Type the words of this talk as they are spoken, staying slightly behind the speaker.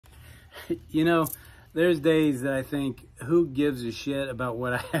You know, there's days that I think, who gives a shit about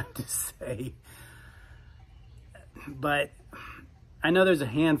what I have to say? But I know there's a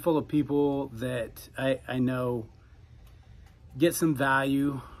handful of people that I know get some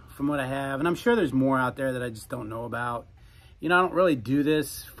value from what I have. And I'm sure there's more out there that I just don't know about. You know, I don't really do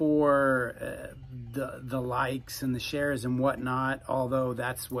this for the likes and the shares and whatnot, although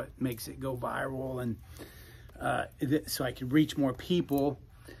that's what makes it go viral and so I could reach more people.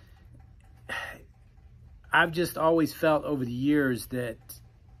 I've just always felt over the years that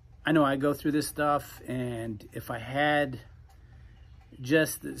I know I go through this stuff, and if I had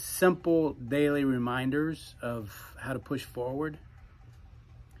just the simple daily reminders of how to push forward.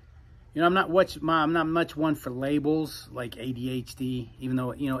 You know, I'm not much one for labels like ADHD, even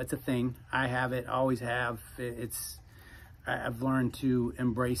though, you know, it's a thing. I have it, always have. I've learned to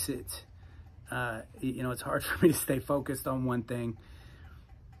embrace it. You know, it's hard for me to stay focused on one thing.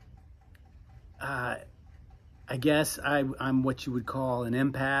 I guess I'm what you would call an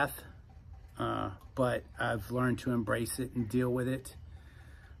empath, but I've learned to embrace it and deal with it.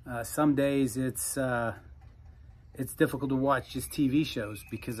 Some days it's difficult to watch just TV shows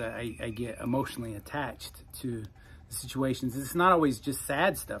because I get emotionally attached to the situations. It's not always just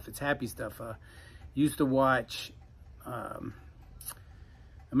sad stuff, it's happy stuff. Used to watch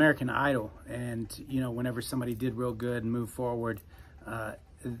American Idol, and you know, whenever somebody did real good and moved forward,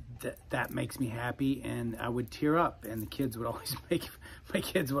 that makes me happy, and I would tear up, and the kids would always my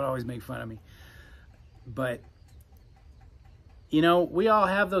kids would always make fun of me. But you know, we all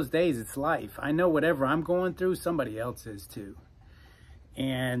have those days. It's life. I know whatever I'm going through, somebody else is too.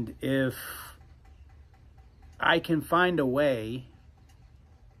 And if I can find a way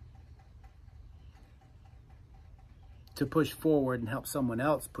to push forward and help someone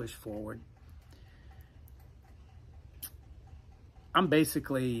else push forward, I'm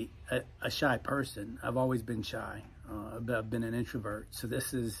basically a shy person. I've always been shy. I've been an introvert. So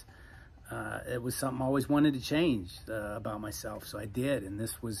this is, it was something I always wanted to change about myself. So I did. And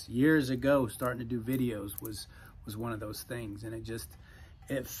this was years ago. Starting to do videos was one of those things. And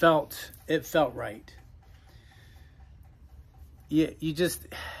it felt right. You just,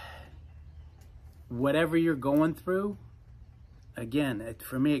 whatever you're going through, again,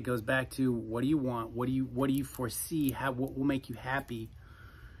 for me, it goes back to, what do you want? What do you foresee? What will make you happy?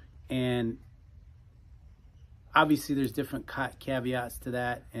 And obviously there's different caveats to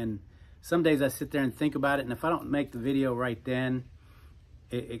that. And some days I sit there and think about it, and if I don't make the video right then,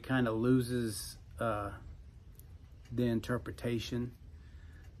 it kind of loses the interpretation.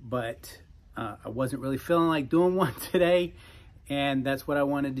 But I wasn't really feeling like doing one today, and that's what I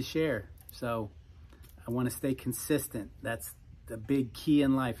wanted to share. So I want to stay consistent. That's the big key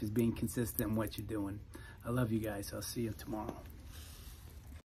in life, is being consistent in what you're doing. I love you guys. I'll see you tomorrow.